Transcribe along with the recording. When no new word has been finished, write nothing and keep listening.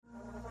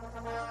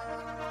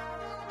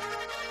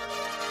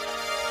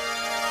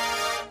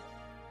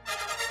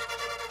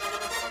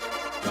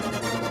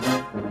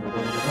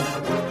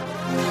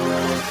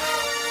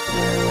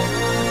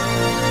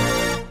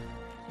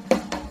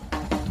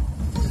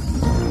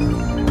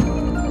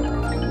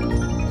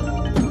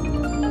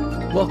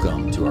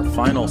Welcome to our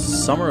final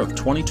Summer of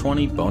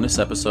 2020 bonus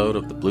episode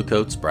of the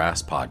Bluecoats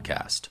Brass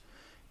Podcast.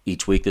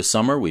 Each week this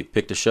summer, we've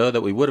picked a show that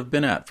we would have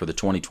been at for the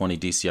 2020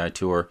 DCI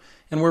Tour,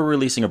 and we're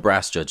releasing a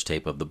brass judge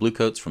tape of the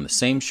Bluecoats from the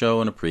same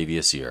show in a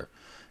previous year.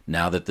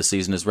 Now that the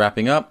season is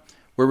wrapping up,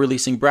 we're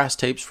releasing brass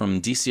tapes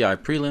from DCI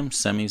prelims,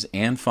 semis,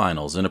 and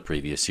finals in a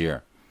previous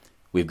year.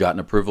 We've gotten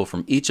approval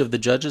from each of the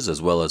judges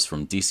as well as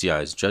from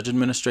DCI's judge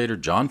administrator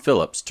John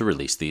Phillips to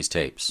release these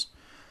tapes.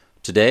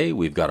 Today,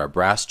 we've got our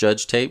brass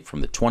judge tape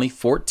from the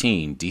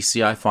 2014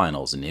 DCI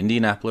Finals in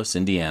Indianapolis,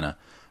 Indiana.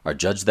 Our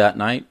judge that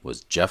night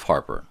was Jeff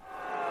Harper.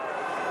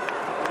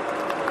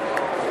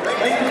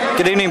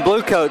 Good evening,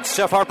 Bluecoats.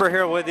 Jeff Harper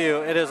here with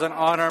you. It is an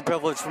honor and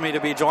privilege for me to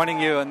be joining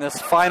you in this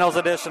finals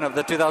edition of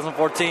the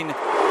 2014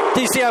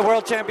 DCI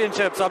World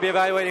Championships. I'll be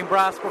evaluating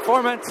brass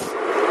performance.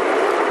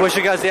 Wish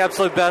you guys the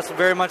absolute best.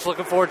 Very much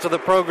looking forward to the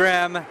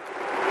program.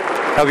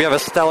 Hope you have a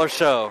stellar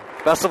show.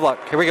 Best of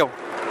luck. Here we go.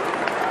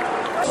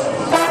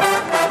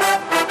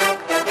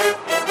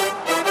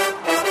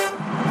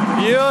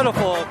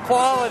 Beautiful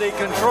quality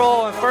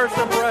control and first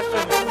impression.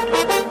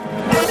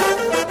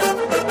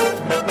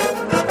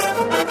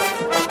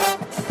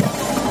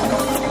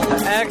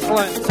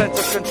 Excellent sense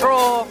of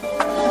control,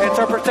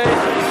 interpretation,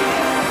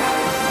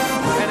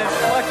 and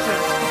inflection.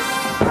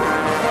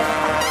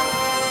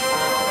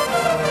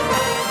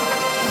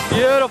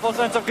 Beautiful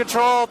sense of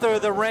control through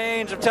the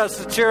range of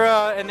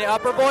tessitura and the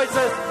upper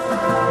voices.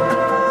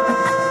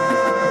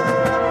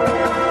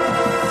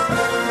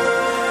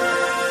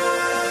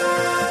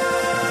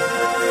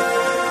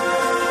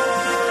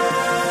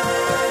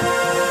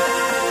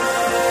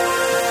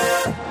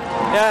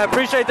 Yeah, I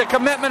appreciate the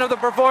commitment of the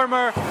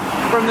performer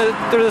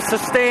through the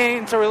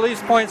sustain to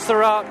release points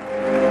throughout.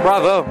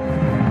 Bravo.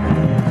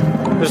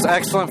 Just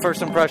excellent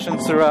first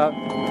impressions throughout.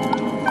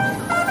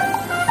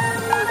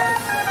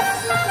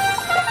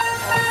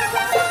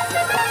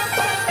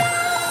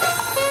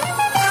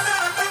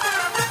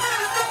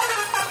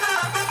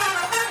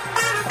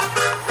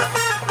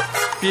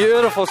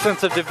 Beautiful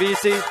sense of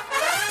Debussy.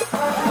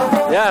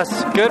 Yes,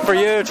 good for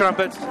you,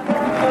 trumpets.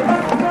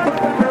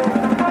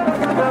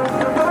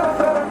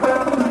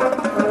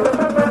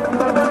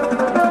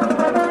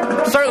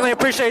 Certainly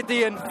appreciate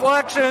the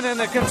inflection and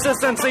the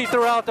consistency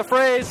throughout the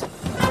phrase.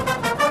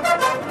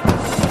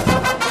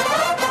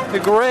 The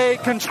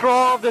great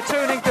control of the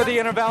tuning to the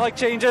intervallic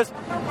changes.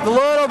 A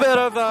little bit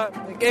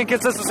of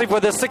inconsistency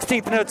with the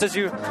 16th notes as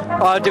you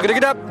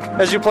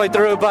as you play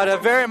through,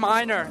 but very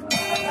minor.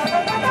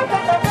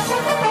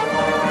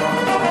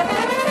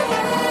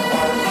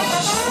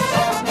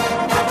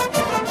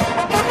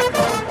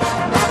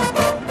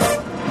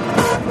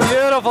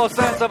 Beautiful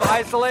sense of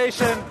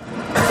isolation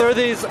through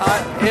these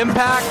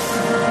impacts.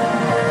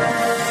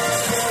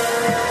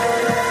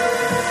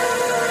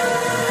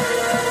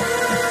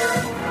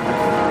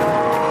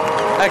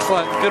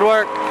 Excellent, good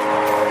work.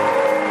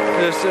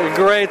 Just a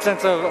great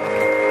sense of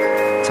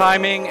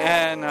timing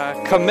and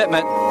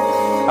commitment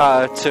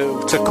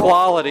to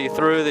quality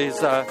through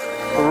these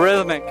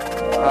rhythmic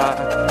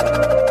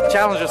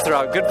challenges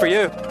throughout. Good for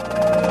you.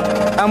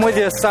 I'm with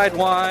you, side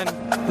one,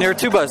 near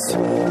tubas.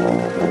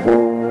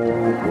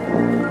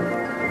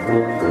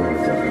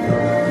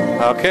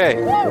 Okay.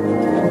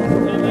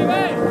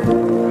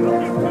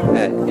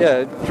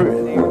 Yeah,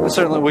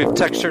 certainly we've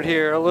textured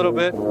here a little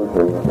bit.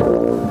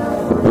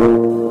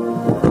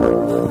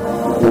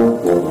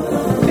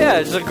 Yeah,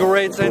 it's a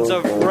great sense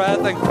of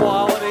breadth and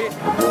quality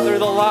through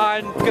the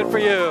line. Good for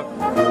you.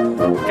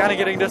 Kind of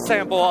getting to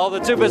sample all the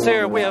tubas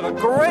here. We have a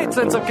great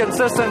sense of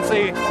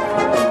consistency.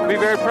 Be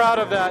very proud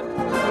of that.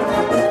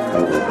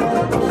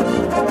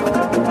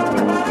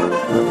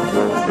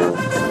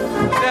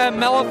 And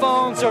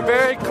mellophones are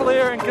very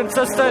clear and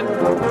consistent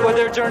with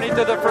their journey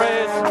through the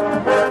phrase.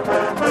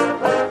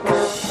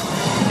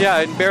 Yeah,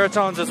 and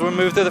baritones as we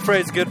move through the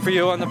phrase, good for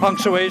you on the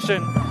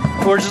punctuation.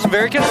 We're just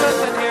very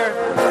consistent here.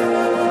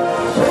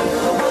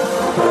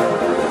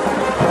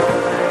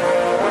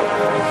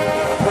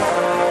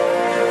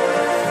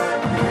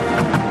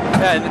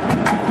 And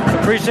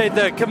appreciate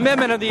the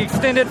commitment of the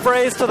extended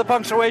phrase to the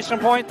punctuation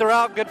point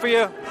throughout. Good for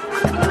you.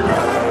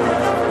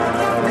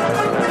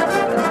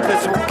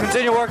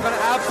 Continue working on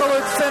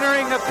absolute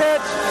centering the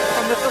pitch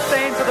from the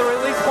sustain to the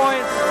release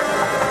points.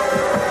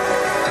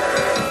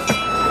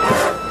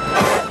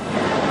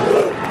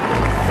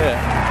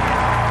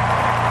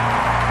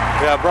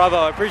 Yeah, bravo.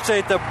 I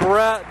appreciate the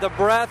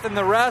breath and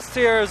the rest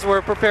here as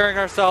we're preparing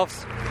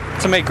ourselves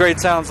to make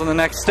great sounds on the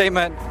next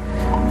statement.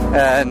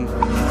 And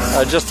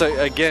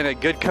again, a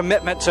good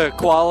commitment to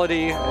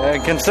quality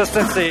and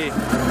consistency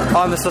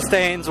on the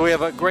sustains. We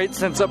have a great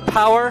sense of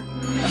power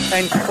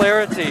and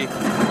clarity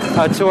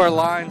to our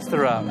lines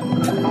throughout.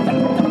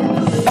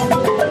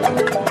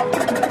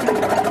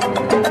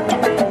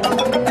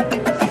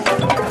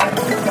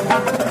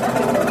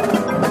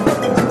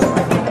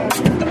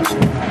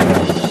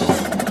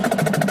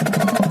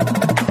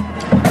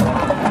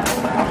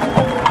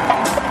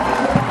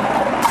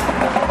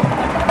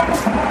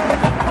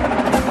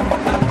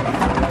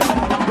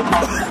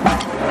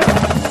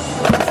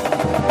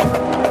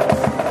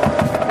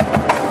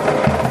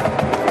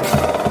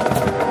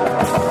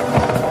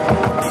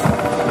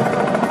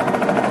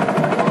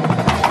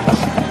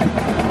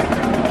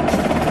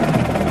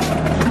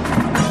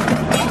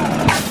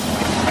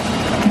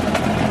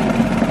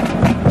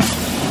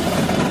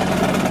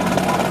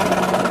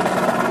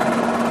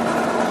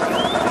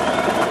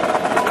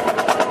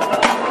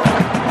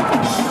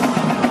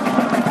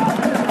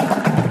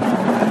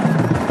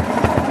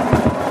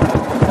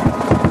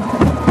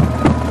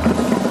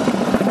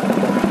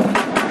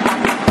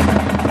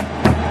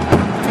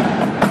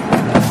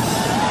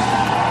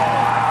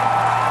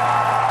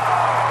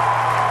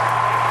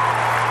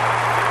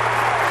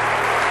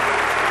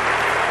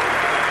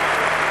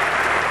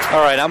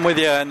 I'm with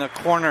you in the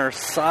corner,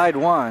 side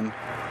one.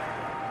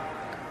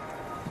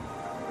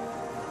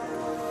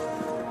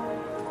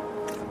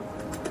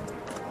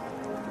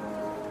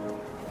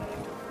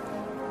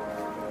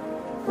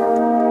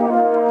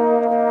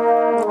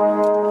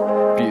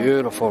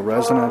 Beautiful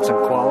resonance and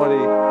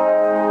quality.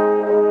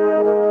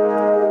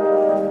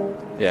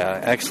 Yeah,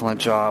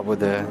 excellent job with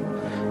the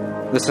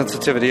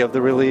sensitivity of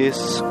the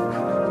release.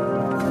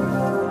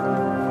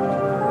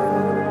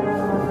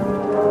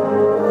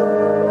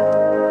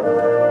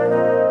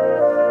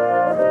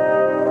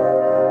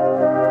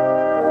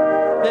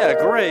 Yeah,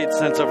 great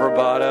sense of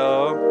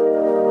rubato.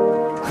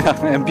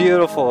 And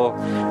beautiful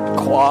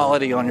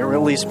quality on your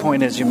release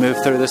point as you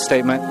move through this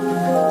statement.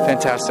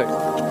 Fantastic.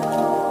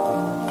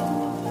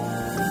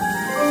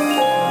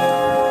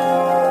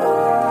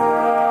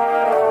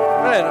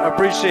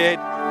 Appreciate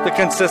the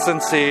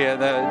consistency,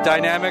 the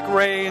dynamic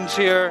range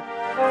here,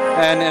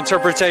 and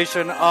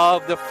interpretation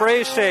of the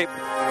phrase shape.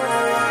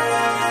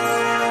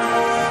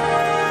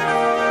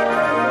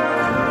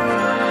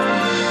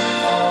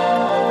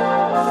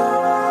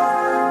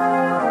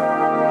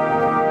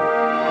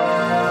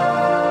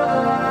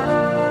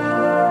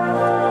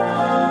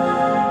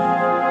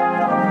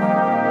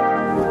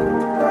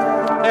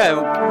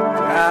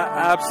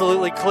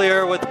 Absolutely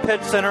clear with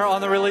pitch center on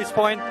the release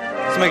point.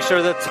 Let's make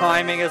sure the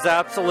timing is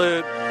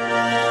absolute.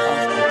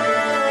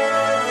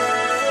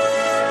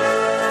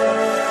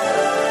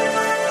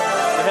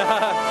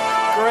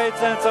 Great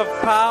sense of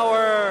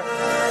power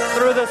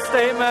through the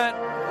statement.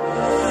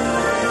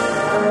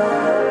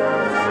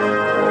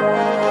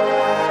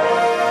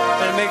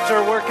 And make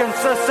sure we're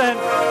consistent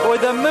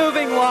with the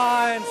moving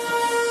lines.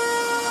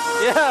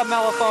 Yeah,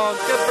 mellophones,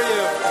 good for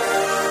you.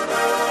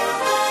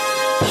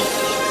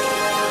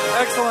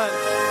 Excellent.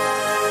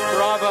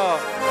 Bravo.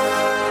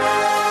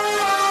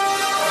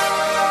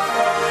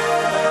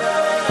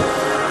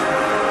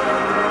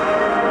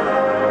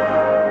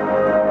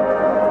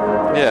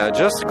 Yeah,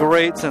 just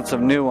great sense of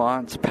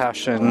nuance,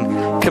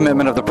 passion,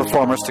 commitment of the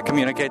performers to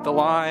communicate the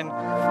line.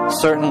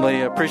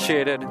 Certainly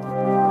appreciated.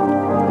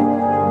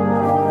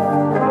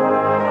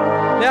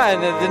 Yeah,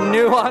 and the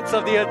nuance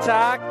of the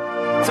attack,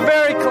 it's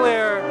very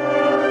clear.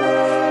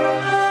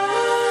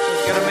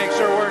 Just gonna make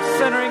sure we're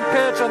centering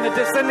pitch on the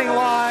descending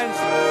lines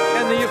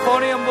and the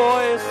euphonium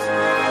voice.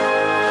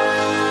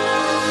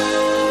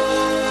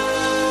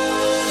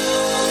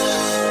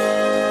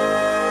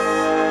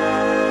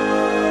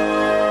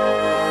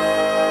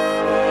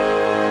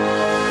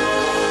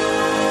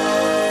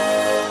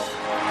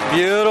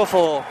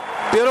 Beautiful,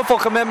 beautiful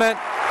commitment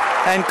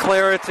and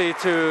clarity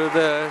to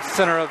the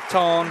center of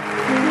tone.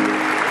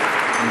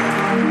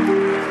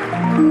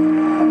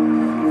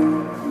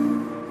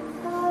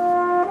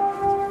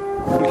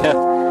 Yeah,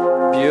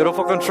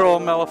 beautiful control,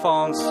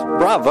 mellophones.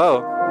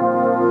 Bravo.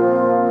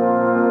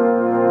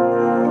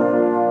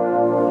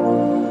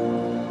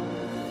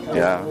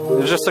 Yeah,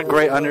 there's just a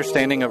great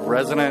understanding of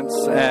resonance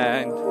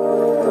and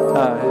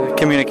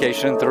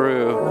communication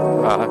through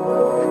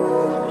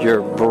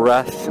your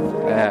breath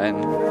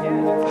and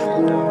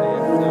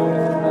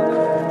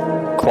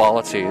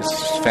qualities.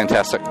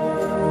 Fantastic.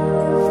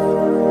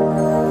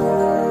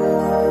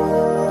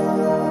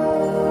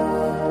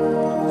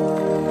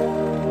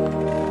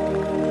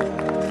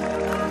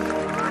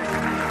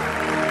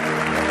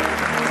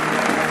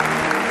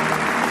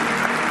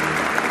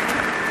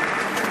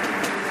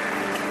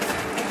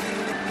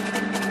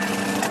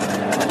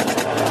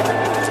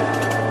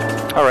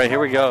 All right, here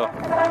we go.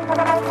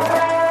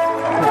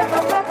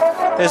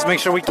 Just make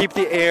sure we keep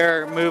the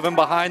air moving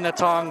behind the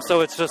tongue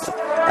so it's just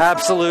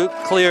absolute,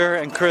 clear,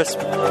 and crisp.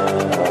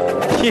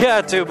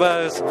 Yeah,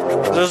 tubas.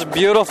 Just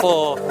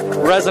beautiful,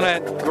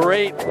 resonant,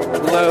 great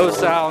low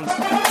sounds.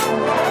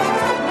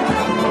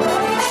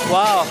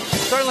 Wow.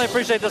 Certainly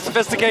appreciate the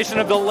sophistication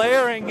of the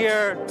layering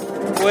here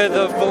with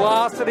the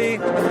velocity.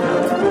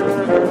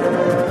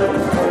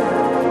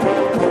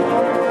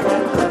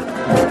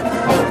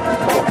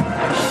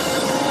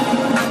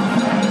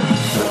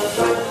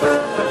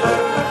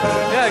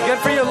 Good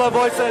for you, low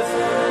voices.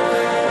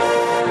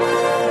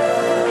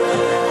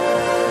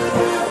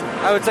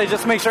 I would say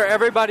just make sure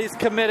everybody's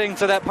committing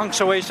to that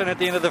punctuation at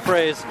the end of the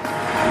phrase.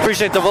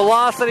 Appreciate the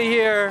velocity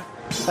here.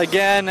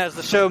 Again, as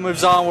the show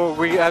moves on,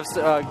 we have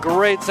a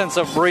great sense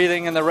of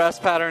breathing and the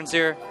rest patterns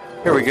here.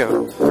 Here we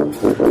go.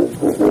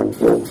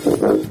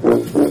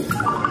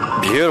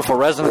 Beautiful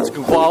resonance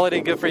quality.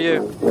 Good for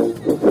you.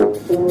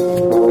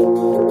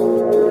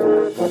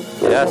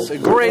 Yes, a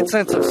great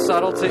sense of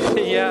subtlety.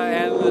 Yeah,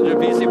 and the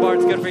Debussy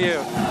part's good for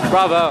you.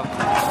 Bravo.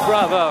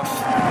 Bravo.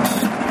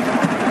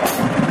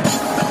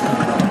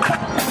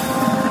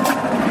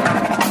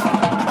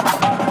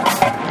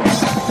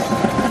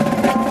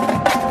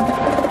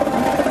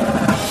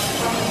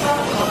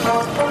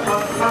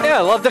 Yeah,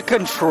 I love the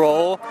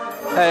control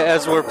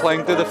as we're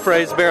playing through the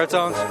phrase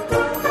baritones.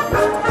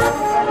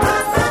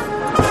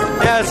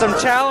 Yeah, some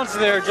challenge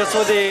there just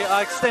with the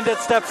extended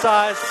step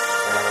size.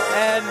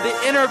 And the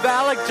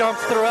intervallic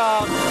jumps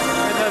throughout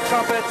in the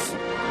trumpets.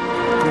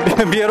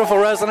 Beautiful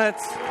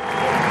resonance.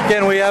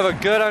 Again, we have a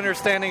good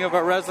understanding of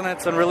our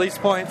resonance and release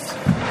points.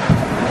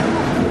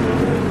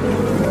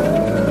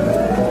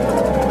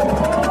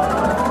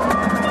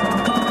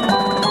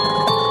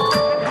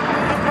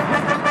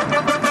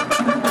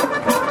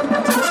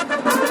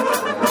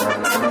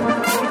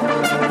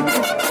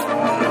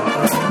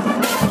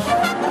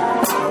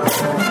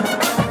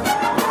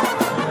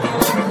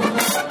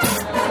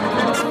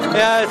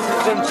 Yeah,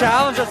 some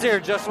challenges here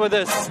just with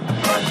this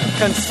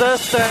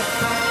consistent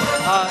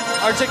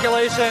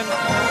articulation.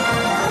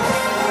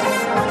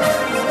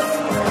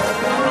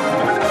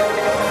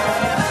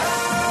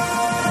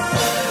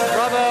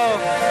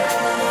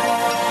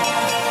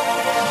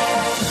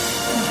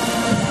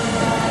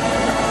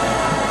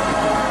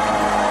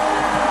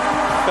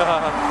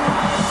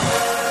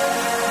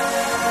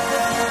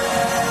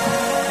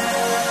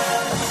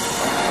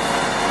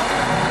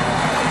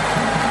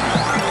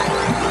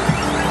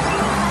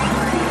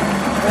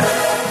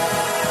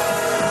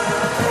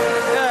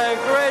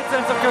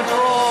 Sense of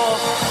control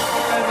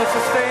and the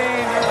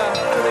sustain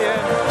to the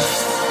end.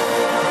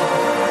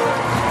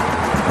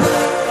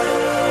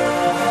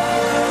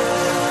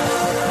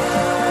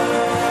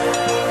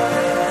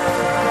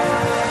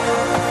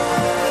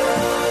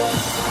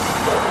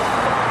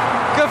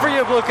 Good for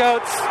you,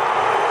 Bluecoats.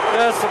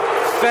 Yes, a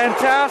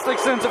fantastic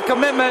sense of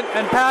commitment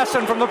and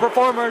passion from the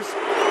performers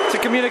to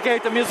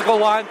communicate the musical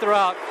line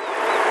throughout.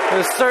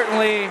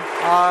 Certainly,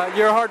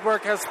 your hard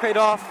work has paid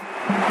off.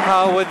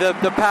 With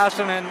the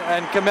passion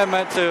and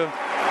commitment to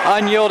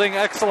unyielding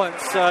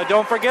excellence.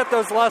 Don't forget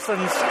those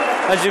lessons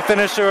as you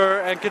finish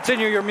and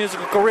continue your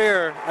musical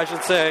career, I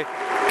should say,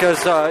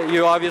 because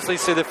you obviously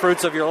see the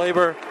fruits of your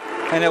labor,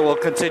 and it will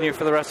continue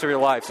for the rest of your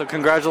life. So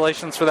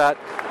congratulations for that.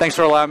 Thanks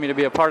for allowing me to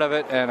be a part of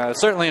it, and I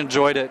certainly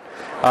enjoyed it.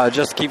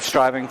 Just keep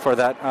striving for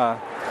that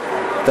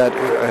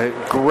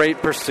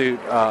great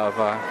pursuit of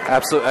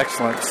absolute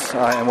excellence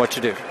in what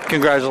you do.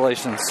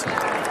 Congratulations.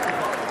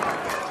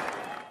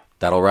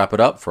 That'll wrap it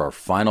up for our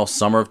final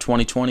Summer of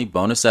 2020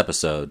 bonus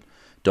episode.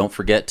 Don't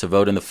forget to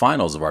vote in the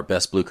finals of our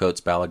Best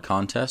Bluecoats Ballad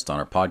contest on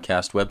our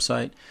podcast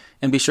website,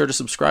 and be sure to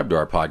subscribe to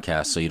our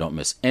podcast so you don't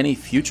miss any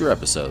future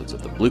episodes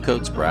of the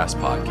Bluecoats Brass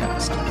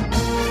Podcast.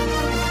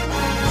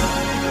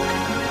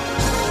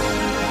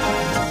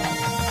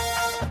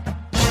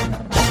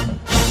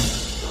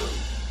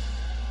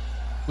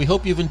 We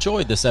hope you've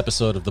enjoyed this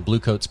episode of the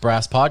Bluecoats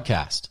Brass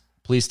Podcast.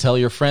 Please tell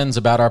your friends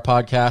about our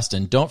podcast,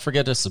 and don't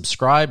forget to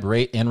subscribe,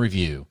 rate, and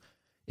review.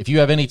 If you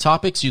have any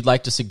topics you'd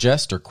like to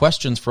suggest or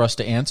questions for us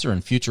to answer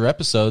in future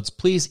episodes,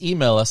 please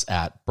email us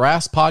at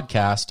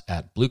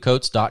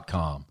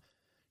brasspodcast@bluecoats.com.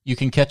 You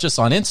can catch us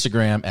on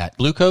Instagram at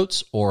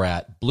Bluecoats or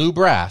at Blue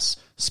Brass,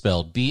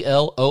 spelled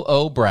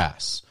BLOO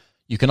Brass.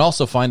 You can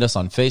also find us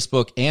on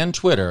Facebook and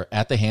Twitter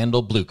at the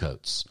handle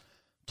Bluecoats.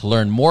 To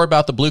learn more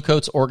about the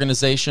Bluecoats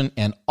organization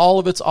and all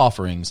of its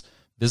offerings,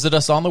 visit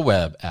us on the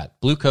web at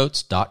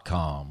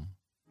bluecoats.com.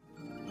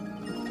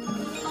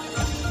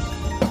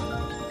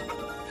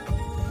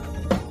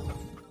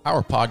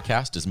 Our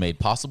podcast is made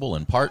possible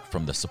in part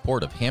from the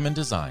support of Hammond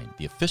Design,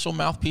 the official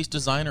mouthpiece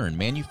designer and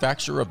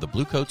manufacturer of the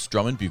Bluecoats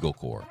Drum and Bugle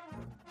Corps.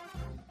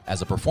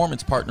 As a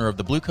performance partner of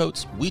the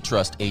Bluecoats, we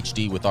trust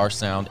HD with our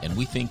sound, and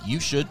we think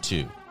you should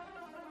too.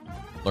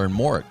 Learn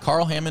more at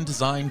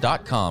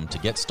carlhammonddesign.com to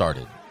get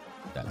started.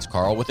 That's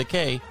Carl with a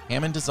K,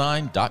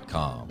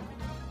 hammonddesign.com.